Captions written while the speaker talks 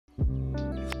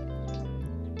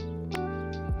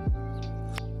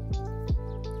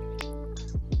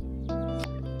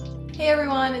Hey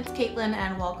everyone, it's Caitlin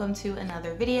and welcome to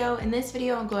another video. In this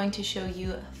video, I'm going to show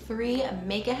you 3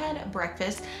 make-ahead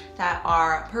breakfasts that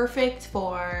are perfect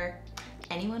for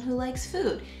anyone who likes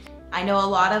food. I know a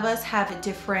lot of us have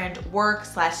different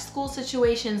work/school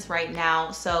situations right now,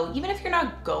 so even if you're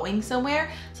not going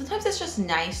somewhere, sometimes it's just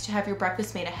nice to have your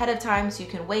breakfast made ahead of time so you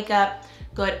can wake up,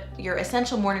 get your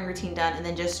essential morning routine done, and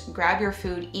then just grab your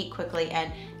food, eat quickly,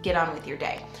 and get on with your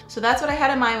day. So that's what I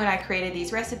had in mind when I created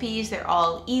these recipes. They're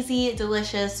all easy,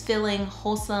 delicious, filling,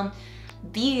 wholesome,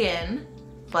 vegan,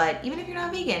 but even if you're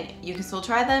not vegan, you can still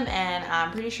try them and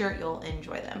I'm pretty sure you'll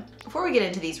enjoy them. Before we get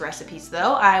into these recipes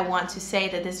though, I want to say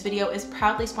that this video is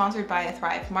proudly sponsored by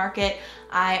Thrive Market.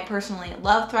 I personally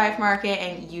love Thrive Market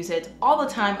and use it all the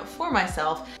time for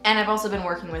myself, and I've also been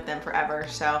working with them forever.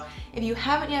 So if you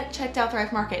haven't yet checked out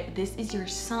Thrive Market, this is your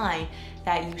sign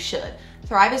that you should.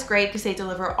 Thrive is great because they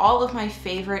deliver all of my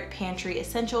favorite pantry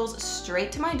essentials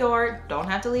straight to my door. Don't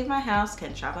have to leave my house,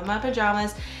 can shop in my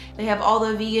pajamas. They have all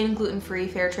the vegan, gluten-free,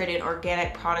 fair trade, and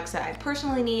organic products that I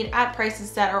personally need at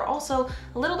prices that are also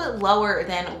a little bit lower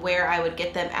than where I would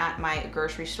get them at my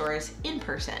grocery stores in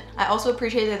person. I also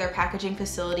appreciate that their packaging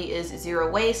facility is zero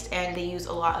waste and they use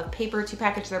a lot of paper to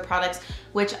package their products,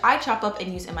 which I chop up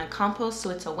and use in my compost, so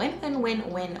it's a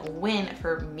win-win-win-win-win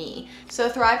for me. So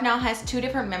Thrive now has 2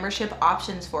 different membership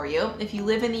options for you. If you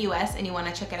live in the US and you want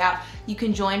to check it out, you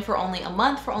can join for only a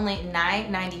month for only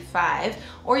 $9.95,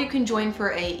 or you can join for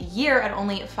a year at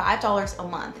only $5 a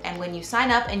month. And when you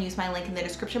sign up and use my link in the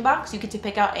description box, you get to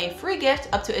pick out a free gift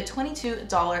up to a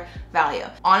 $22 value.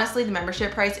 Honestly, the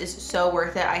membership price is so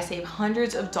worth it. I save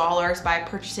hundreds of dollars by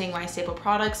purchasing my staple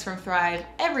products from Thrive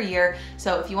every year.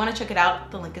 So if you want to check it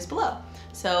out, the link is below.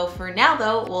 So for now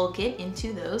though, we'll get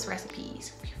into those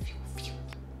recipes.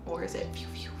 Or is it?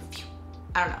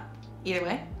 I don't know. Either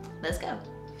way, let's go.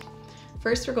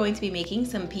 First, we're going to be making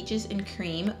some peaches and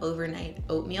cream overnight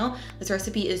oatmeal. This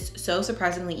recipe is so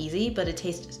surprisingly easy, but it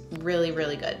tastes really,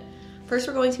 really good. First,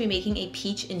 we're going to be making a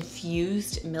peach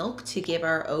infused milk to give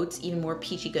our oats even more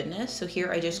peachy goodness. So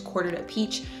here I just quartered a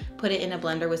peach, put it in a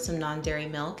blender with some non-dairy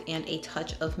milk and a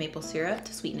touch of maple syrup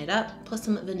to sweeten it up, plus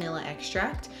some vanilla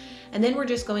extract. And then we're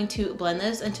just going to blend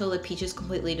this until the peaches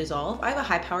completely dissolve. I have a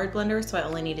high-powered blender, so I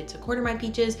only needed to quarter my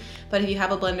peaches, but if you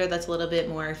have a blender that's a little bit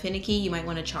more finicky, you might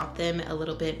want to chop them a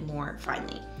little bit more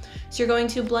finely. So you're going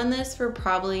to blend this for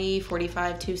probably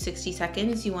 45 to 60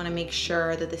 seconds. You want to make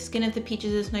sure that the skin of the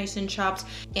peaches is nice and chopped,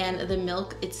 and the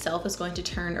milk itself is going to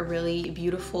turn a really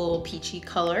beautiful peachy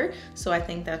color. So I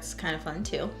think that's kind of fun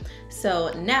too.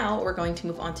 So now we're going to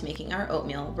move on to making our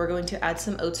oatmeal. We're going to add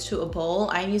some oats to a bowl.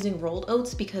 I'm using rolled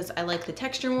oats because I like the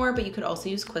texture more, but you could also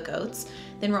use quick oats.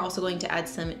 Then we're also going to add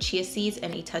some chia seeds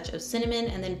and a touch of cinnamon,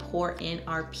 and then pour in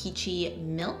our peachy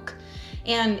milk.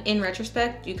 And in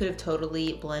retrospect, you could have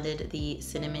totally blended the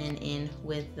cinnamon in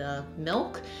with the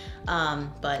milk,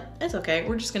 but it's okay.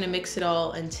 We're just gonna mix it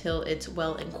all until it's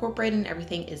well incorporated and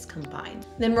everything is combined.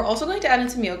 Then we're also going to add in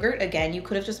some yogurt. Again, you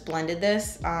could have just blended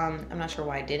this. I'm not sure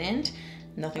why I didn't.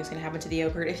 Nothing's gonna happen to the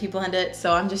yogurt if you blend it,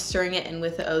 so I'm just stirring it in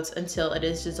with the oats until it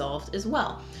is dissolved as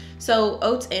well. So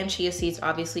oats and chia seeds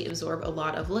obviously absorb a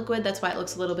lot of liquid. That's why it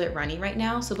looks a little bit runny right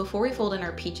now. So before we fold in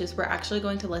our peaches, we're actually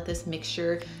going to let this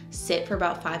mixture sit for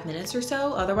about 5 minutes or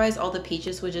so. Otherwise, all the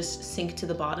peaches would just sink to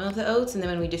the bottom of the oats, and then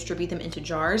when we distribute them into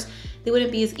jars, they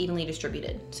wouldn't be as evenly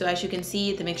distributed. So as you can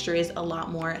see, the mixture is a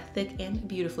lot more thick and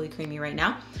beautifully creamy right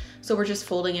now. So we're just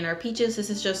folding in our peaches.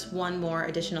 This is just one more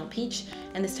additional peach,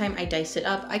 and this time I diced it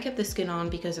up. I kept the skin on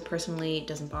because it personally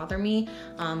doesn't bother me,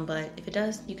 but if it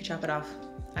does, you could chop it off.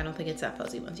 I don't think it's that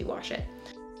fuzzy once you wash it.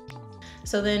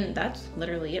 So then that's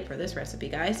literally it for this recipe,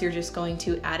 guys. You're just going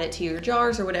to add it to your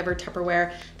jars or whatever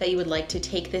Tupperware that you would like to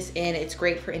take this in. It's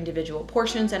great for individual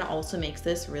portions and also makes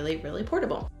this really, really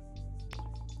portable.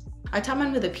 I topped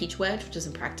mine with a peach wedge, which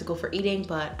isn't practical for eating,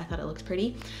 but I thought it looked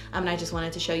pretty. And I just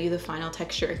wanted to show you the final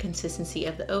texture and consistency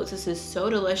of the oats. This is so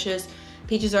delicious.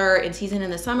 Peaches are in season in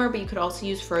the summer, but you could also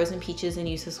use frozen peaches and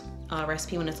use this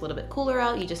recipe when it's a little bit cooler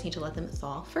out. You just need to let them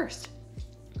thaw first.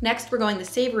 Next, we're going the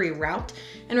savory route,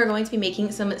 and we're going to be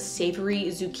making some savory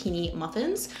zucchini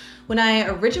muffins. When I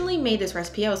originally made this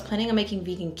recipe, I was planning on making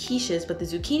vegan quiches, but the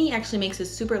zucchini actually makes it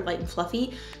super light and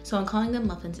fluffy, so I'm calling them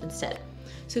muffins instead.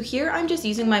 So here I'm just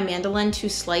using my mandolin to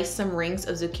slice some rings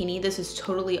of zucchini. This is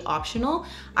totally optional.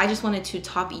 I just wanted to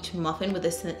top each muffin with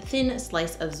a thin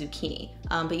slice of zucchini,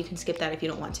 but you can skip that if you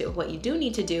don't want to. What you do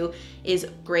need to do is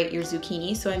grate your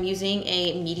zucchini. So I'm using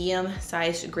a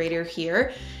medium-sized grater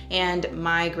here, and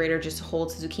my grater just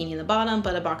holds zucchini in the bottom,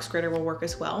 but a box grater will work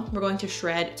as well. We're going to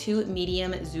shred 2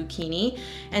 medium zucchini,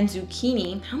 and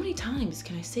zucchini, how many times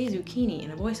can I say zucchini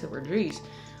in a voiceover? Geez.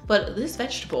 but this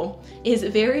vegetable is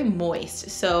very moist.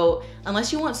 So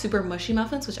unless you want super mushy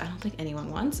muffins, which I don't think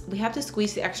anyone wants, we have to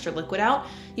squeeze the extra liquid out.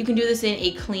 You can do this in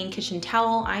a clean kitchen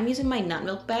towel. I'm using my nut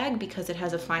milk bag because it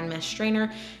has a fine mesh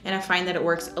strainer, and I find that it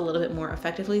works a little bit more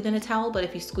effectively than a towel, but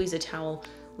if you squeeze a towel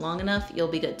long enough, you'll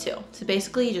be good too. So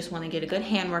basically you just want to get a good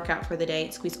hand workout for the day,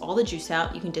 squeeze all the juice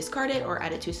out. You can discard it or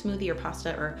add it to a smoothie or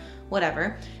pasta or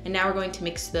whatever. And now we're going to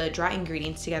mix the dry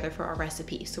ingredients together for our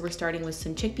recipe. So we're starting with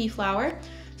some chickpea flour,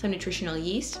 some nutritional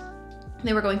yeast.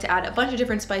 Then we're going to add a bunch of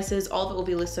different spices. All of it will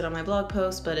be listed on my blog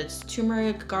post, but it's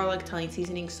turmeric, garlic, Italian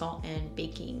seasoning, salt, and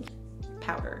baking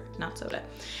powder, not soda.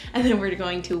 And then we're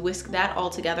going to whisk that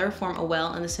all together, form a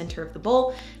well in the center of the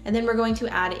bowl. And then we're going to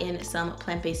add in some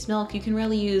plant-based milk. You can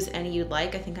really use any you'd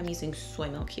like. I think I'm using soy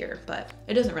milk here, but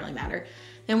it doesn't really matter.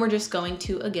 Then we're just going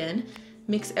to, again,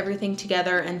 mix everything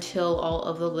together until all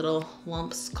of the little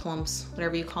lumps, clumps,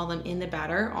 whatever you call them in the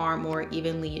batter are more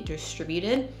evenly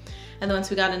distributed. And then once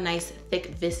we got a nice thick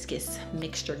viscous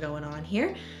mixture going on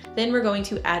here, then we're going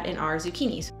to add in our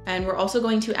zucchinis. And we're also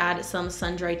going to add some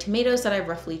sun-dried tomatoes that I've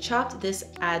roughly chopped. This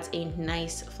adds a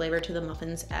nice flavor to the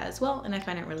muffins as well, and I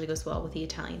find it really goes well with the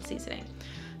Italian seasoning.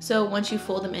 So once you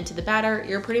fold them into the batter,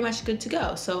 you're pretty much good to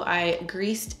go. So I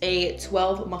greased a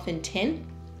 12 muffin tin.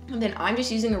 And then I'm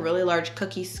just using a really large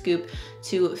cookie scoop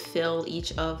to fill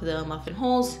each of the muffin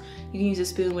holes. You can use a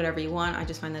spoon, whatever you want. I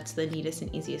just find that's the neatest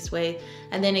and easiest way.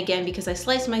 And then again, because I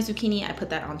sliced my zucchini, I put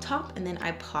that on top and then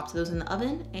I popped those in the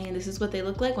oven. And this is what they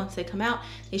look like once they come out.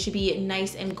 They should be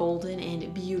nice and golden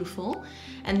and beautiful.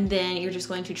 And then you're just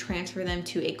going to transfer them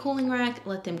to a cooling rack,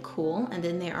 let them cool, and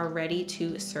then they are ready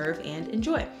to serve and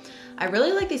enjoy. I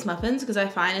really like these muffins because I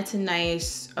find it's a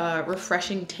nice,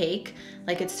 refreshing take.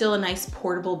 Like it's still a nice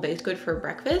portable baked good for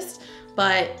breakfast,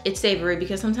 but it's savory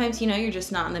because sometimes, you know, you're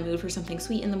just not in the mood for something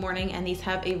sweet in the morning, and these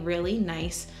have a really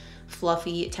nice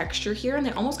fluffy texture here, and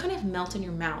they almost kind of melt in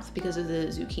your mouth because of the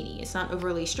zucchini. It's not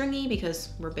overly stringy because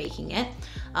we're baking it,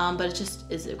 but it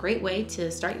just is a great way to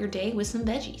start your day with some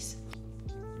veggies.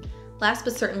 Last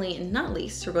but certainly not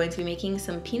least, we're going to be making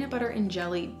some peanut butter and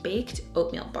jelly baked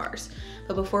oatmeal bars.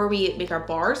 But before we make our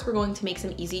bars, we're going to make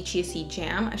some easy chia seed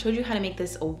jam. I showed you how to make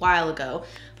this a while ago,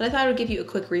 but I thought I would give you a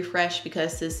quick refresh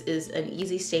because this is an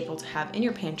easy staple to have in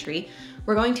your pantry.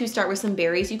 We're going to start with some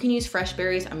berries. You can use fresh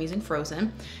berries, I'm using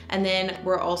frozen. And then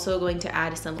we're also going to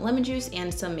add some lemon juice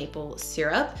and some maple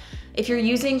syrup. If you're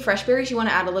using fresh berries, you want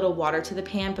to add a little water to the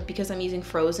pan, but because I'm using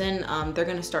frozen, they're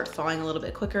going to start thawing a little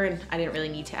bit quicker, and I didn't really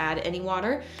need to add any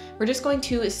water. We're just going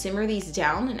to simmer these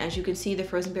down, and as you can see, the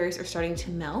frozen berries are starting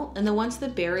to melt. And then once the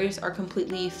berries are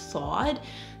completely thawed,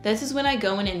 this is when I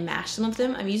go in and mash some of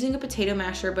them. I'm using a potato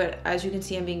masher, but as you can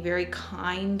see, I'm being very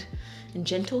kind and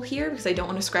gentle here because I don't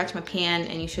want to scratch my pan,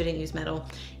 and you shouldn't use metal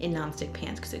in nonstick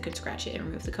pans because it could scratch it and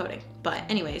remove the coating. But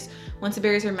anyways, once the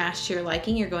berries are mashed to your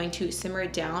liking, you're going to simmer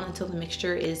it down until the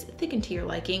mixture is thickened to your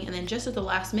liking. And then just at the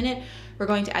last minute, we're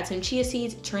going to add some chia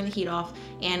seeds, turn the heat off,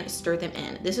 and stir them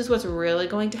in. This is what's really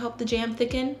going to help the jam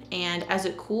thicken. And as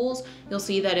it cools, you'll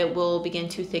see that it will begin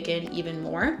to thicken even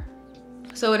more.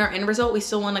 So in our end result, we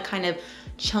still want a kind of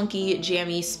chunky,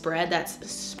 jammy spread that's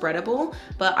spreadable,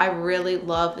 but I really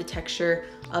love the texture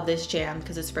of this jam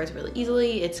because it spreads really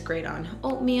easily. It's great on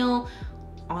oatmeal.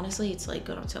 Honestly, it's like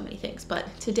good on so many things, but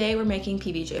today we're making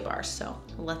PBJ bars, so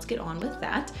let's get on with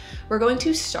that. We're going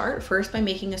to start first by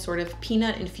making a sort of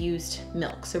peanut infused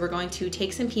milk. So we're going to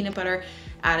take some peanut butter,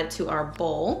 add it to our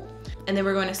bowl, and then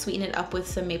we're going to sweeten it up with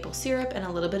some maple syrup and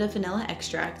a little bit of vanilla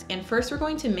extract. And first we're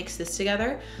going to mix this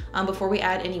together before we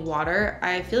add any water.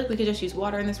 I feel like we could just use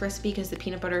water in this recipe because the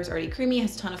peanut butter is already creamy,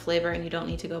 has a ton of flavor, and you don't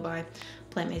need to go buy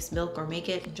plant-based milk or make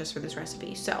it just for this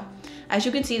recipe. So as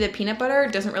you can see, the peanut butter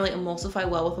doesn't really emulsify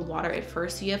well with the water at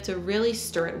first, so you have to really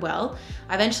stir it well.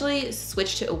 I eventually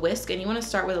switched to a whisk, and you want to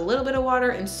start with a little bit of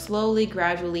water and slowly,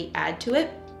 gradually add to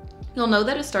it. You'll know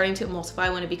that it's starting to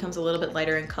emulsify when it becomes a little bit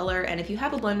lighter in color, and if you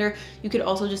have a blender, you could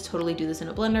also just totally do this in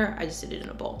a blender. I just did it in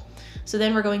a bowl. So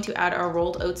then we're going to add our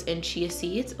rolled oats and chia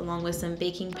seeds along with some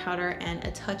baking powder and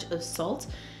a touch of salt,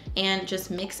 and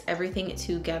just mix everything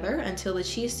together until the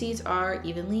chia seeds are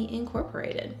evenly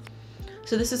incorporated.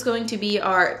 So this is going to be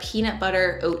our peanut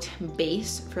butter oat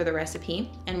base for the recipe,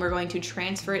 and we're going to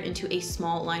transfer it into a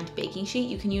small lined baking sheet.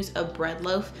 You can use a bread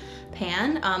loaf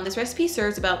pan. This recipe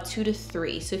serves about 2 to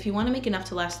 3, so if you want to make enough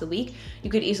to last the week,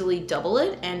 you could easily double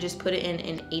it and just put it in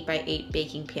an 8x8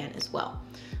 baking pan as well.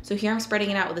 So here I'm spreading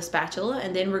it out with a spatula,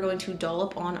 and then we're going to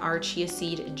dollop on our chia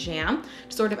seed jam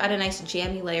to sort of add a nice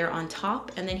jammy layer on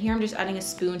top. And then here I'm just adding a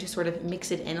spoon to sort of mix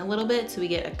it in a little bit so we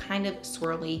get a kind of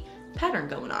swirly pattern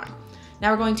going on.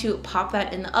 Now we're going to pop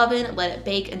that in the oven, let it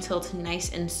bake until it's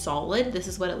nice and solid. This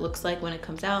is what it looks like when it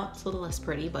comes out. It's a little less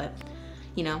pretty, but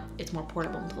you know, it's more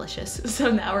portable and delicious.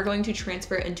 So now we're going to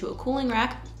transfer it into a cooling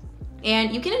rack.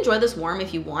 And you can enjoy this warm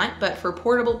if you want, but for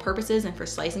portable purposes and for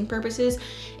slicing purposes,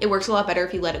 it works a lot better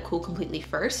if you let it cool completely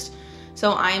first.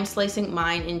 So I am slicing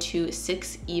mine into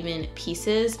 6 even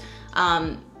pieces.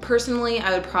 Personally,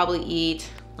 I would probably eat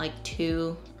like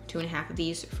 2.5 of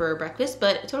these for breakfast,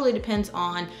 but it totally depends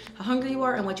on how hungry you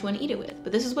are and what you want to eat it with.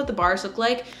 But this is what the bars look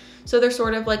like. So they're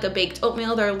sort of like a baked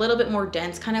oatmeal. They're a little bit more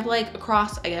dense, kind of like a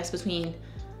cross, I guess, between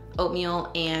oatmeal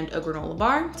and a granola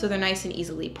bar. So they're nice and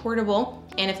easily portable.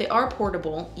 And if they are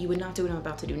portable, you would not do what I'm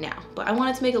about to do now. But I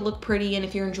wanted to make it look pretty, and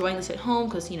if you're enjoying this at home,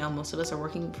 because you know, most of us are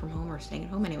working from home or staying at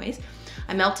home anyways,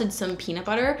 I melted some peanut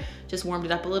butter, just warmed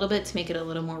it up a little bit to make it a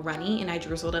little more runny, and I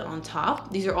drizzled it on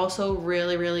top. These are also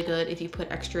really, really good if you put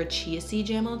extra chia seed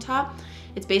jam on top.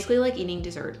 It's basically like eating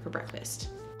dessert for breakfast.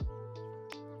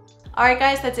 All right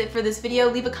guys, that's it for this video.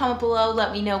 Leave a comment below,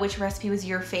 let me know which recipe was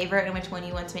your favorite and which one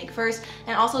you want to make first.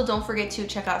 And also don't forget to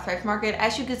check out Thrive Market.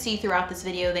 As you can see throughout this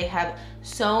video, they have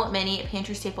so many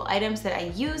pantry staple items that I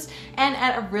use and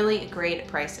at a really great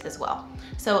price as well.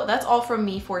 So that's all from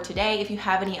me for today. If you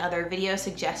have any other video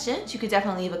suggestions, you could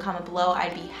definitely leave a comment below.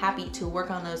 I'd be happy to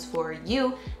work on those for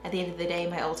you. At the end of the day,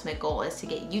 my ultimate goal is to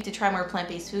get you to try more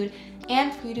plant-based food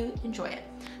and for you to enjoy it.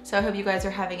 So I hope you guys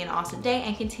are having an awesome day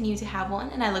and continue to have one,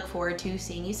 and I look forward to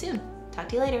seeing you soon. Talk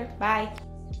to you later. Bye.